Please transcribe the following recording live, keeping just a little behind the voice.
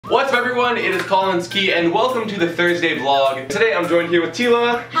What's up everyone, it is Colin's Key and welcome to the Thursday vlog. Today I'm joined here with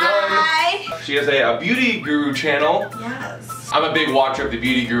TEALA. Hi! She has a beauty guru channel. Yes. I'm a big watcher of the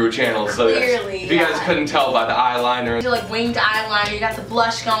beauty guru channel, so clearly, if you guys couldn't tell by the eyeliner. You're like winged eyeliner, you got the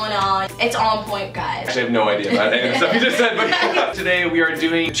blush going on. It's on point, guys. Actually, I have no idea about any of the stuff you just said, but today we are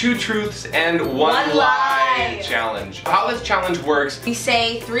doing 2 truths and 1 lie challenge. How this challenge works, we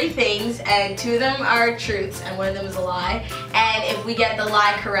say 3 things and 2 of them are truths and 1 of them is a lie. And if we get the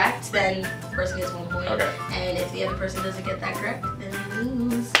lie correct, then the person gets 1 point. Okay. And if the other person doesn't get that correct, then we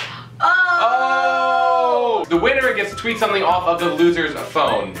lose. Oh! The winner gets to tweet something off of the loser's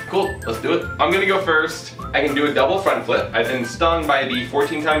phone. Cool, let's do it. I'm gonna go first. I can do a double front flip. I've been stung by a bee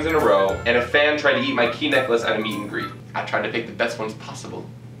 14 times in a row, and a fan tried to eat my key necklace at a meet and greet. I tried to pick the best ones possible.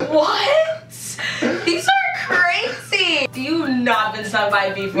 What? These are crazy! You've not been stung by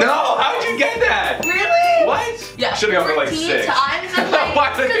a bee before. No, how'd you get that? Really? What? Yeah, Should've gone for like 14 6. times. Like,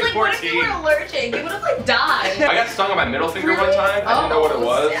 Why did I pick like, what if you 14? were allergic? You would have like died. I got stung on my middle finger Really? one time. I didn't know what it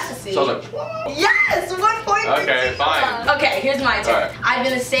was. Sassy. So I was like, whoa. Yes, 1 point. Okay, fine. Okay, here's my turn. Alright. I've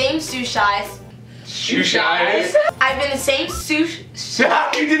been the same shoe size. Shoe size? I've been the same You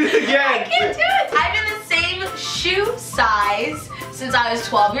did it again. I can't do it. I've been the same shoe size since I was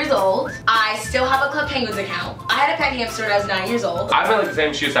 12 years old. I still have a Club Penguins account. I had a pet hamster when I was 9 years old. I've been like the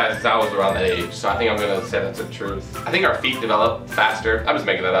same shoe size since I was around that age, so I think I'm gonna say that's the truth. I think our feet develop faster. I'm just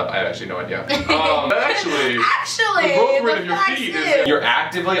making that up. I have actually no idea. But actually, the growth rate of your feet is you're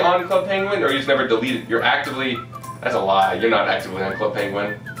actively on Club Penguin, or you just never delete it. You're actively. That's a lie. You're not actively on Club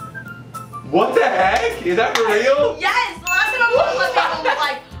Penguin. What the heck? Is that for real? Yes, the last time I was on Club Penguin was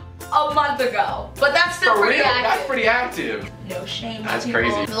like a month ago. But that's still For pretty real? active. That's pretty active. No shame. That's people.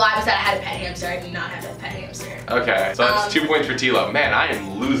 crazy. The lie was that I had a pet hamster. I did not have a pet hamster. Okay, so that's 2 points for TEALA. Man, I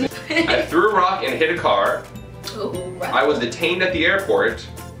am losing. I threw a rock and hit a car. Ooh, right. I was detained at the airport.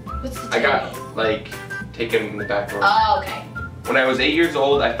 What's the I got, like, taken in the back room. Oh, okay. When I was 8 years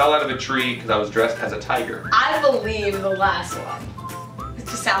old, I fell out of a tree because I was dressed as a tiger. I believe the last one. It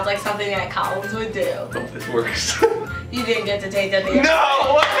just sounds like something that Collins would do. Hope this works. You didn't get to take that the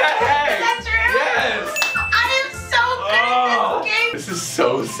No! What the heck? Is that true? Yes! I am so good at this game. This is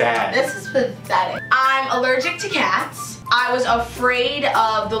so sad. This is pathetic. I'm allergic to cats. I was afraid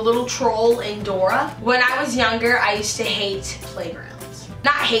of the little troll in Dora. When I was younger, I used to hate playgrounds.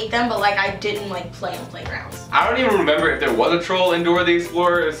 Not hate them, but like I didn't like play on playgrounds. I don't even remember if there was a troll in Dora the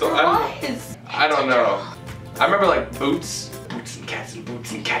Explorer, so I don't know. I remember like boots. Boots and cats and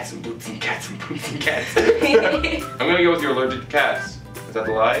boots and cats and boots and cats and boots and cats. I'm gonna go with you're allergic to cats. Is that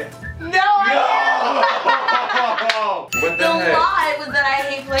the lie? No! What the The heck? lie was that I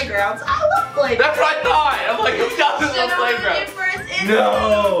hate playgrounds. I love playgrounds. That's what I thought! I'm like, who doesn't love playgrounds?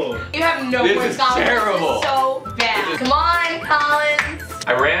 No! You have no This points, is Collins. terrible. This is so bad. Come on, Collins.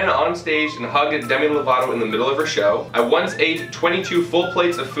 I ran on stage and hugged Demi Lovato in the middle of her show. I once ate 22 full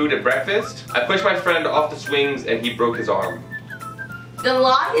plates of food at breakfast. I pushed my friend off the swings and he broke his arm. The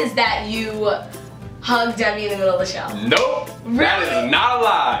lie is that you hugged Demi in the middle of the show. Nope! Really? That is not a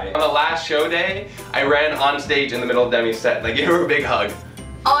lie. On the last show day, I ran on stage in the middle of Demi's set and I gave her a big hug.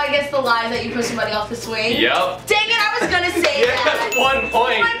 Oh, I guess the lie is that you pushed somebody off the swing? Yep. Dang it, I was gonna say that. Yes, 1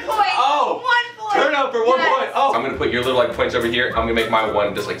 point. 1 point. Oh. 1 point. Turn out for 1 Yes. point. Oh. I'm gonna put your little like points over here. I'm gonna make my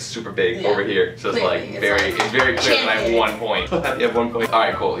one just like super big over here. So it's Clearly, like it's very clear that I have champion. 1 point. You have 1 point.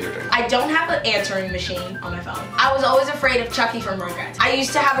 Alright, cool, your turn. I don't have an answering machine on my phone. I was always afraid of Chucky from Rugrats. I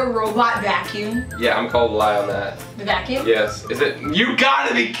used to have a robot vacuum. Yeah, I'm called a lie on that. The vacuum? Yes. Is it? You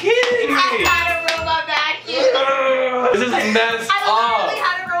gotta be kidding me! I had a robot vacuum. This is messed I literally up.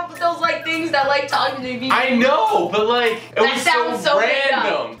 had a robot with those like things that like talking to me. I know, but like it That was sounds so so made up.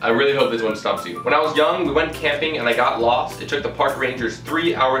 random. I really hope this one stumps you. When I was young, we went camping and I got lost. It took the park rangers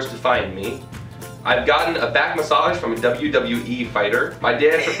 3 hours to find me. I've gotten a back massage from a WWE fighter. My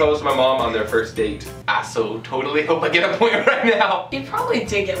dad proposed to my mom on their first date. I so totally hope I get a point right now. You probably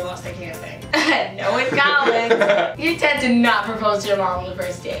did get lost at camping. No, it's Collins. Your dad did not propose to your mom on the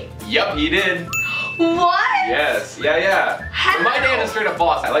first date. Yep, he did. What? Yes, yeah. How? My dad is straight up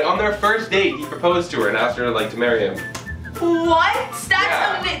boss. Like on their first date, he proposed to her and asked her like to marry him. What?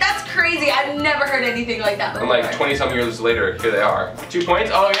 Yeah. That's crazy. I've never heard anything like that before. And like 20-some years later, here they are. 2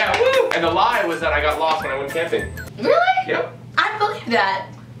 points? Oh yeah, woo! And the lie was that I got lost when I went camping. Really? Yep. I believe that.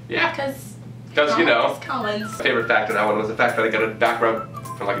 Yeah. Because you know. Collins. My favorite fact of that one was the fact that I got a back rub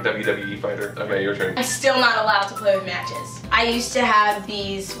from like a WWE fighter. Okay, your turn. I'm still not allowed to play with matches. I used to have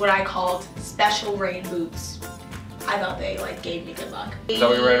these, what I called special rain boots. I thought they like gave me good luck. Is that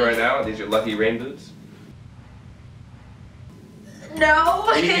what you're wearing right now? These are lucky rain boots?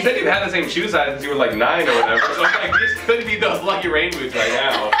 No. You said you had the same shoe size since you were like 9 or whatever, so I'm like, these could be those lucky rain boots right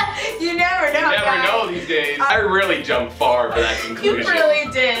now. I really jumped far for that conclusion. You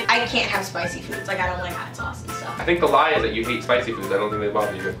really did. I can't have spicy foods. Like, I don't like hot sauce and stuff. I think the lie is that you hate spicy foods. I don't think they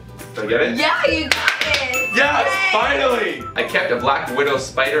bother you. Did I get it? Yeah, you got it. Yes, Yay. finally! I kept a black widow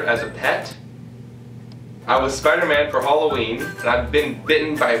spider as a pet. I was Spider-Man for Halloween, and I've been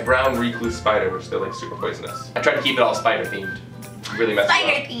bitten by a brown recluse spider, which they're like super poisonous. I tried to keep it all spider themed. Really messed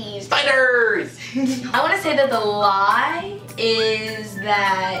Spider up. thieves. Spiders! I want to say that the lie is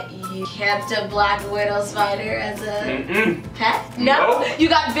that you kept a black widow spider as a pet. No, Nope. you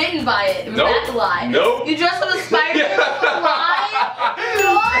got bitten by it. Was that the lie? Nope. You dressed up as a spider?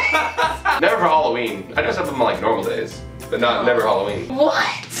 Lie? Never for Halloween. I dress up in my like normal days, but never Halloween. What?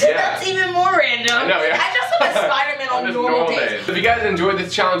 Yeah. That's even more random. I know, yeah. I dressed up as Spider-Man on just normal days. If you guys enjoyed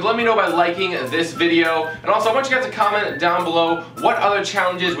this challenge, let me know by liking this video. And also, I want you guys to comment down below what other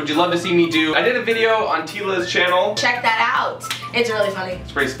challenges would you love to see me do. I did a video on TEALA's channel. Check that out. It's really funny.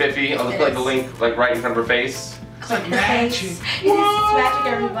 It's pretty spiffy. I'll just put like, the link like right in front of her face. It's like magic. It's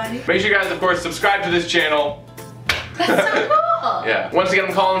magic, everybody. Make sure you guys, of course, subscribe to this channel. That's so cool. Yeah. Once again,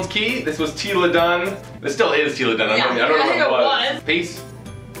 I'm Collins Key. This was TEALA DUNN. This still is TEALA DUNN. Yeah, I don't know what it it was. was. Peace.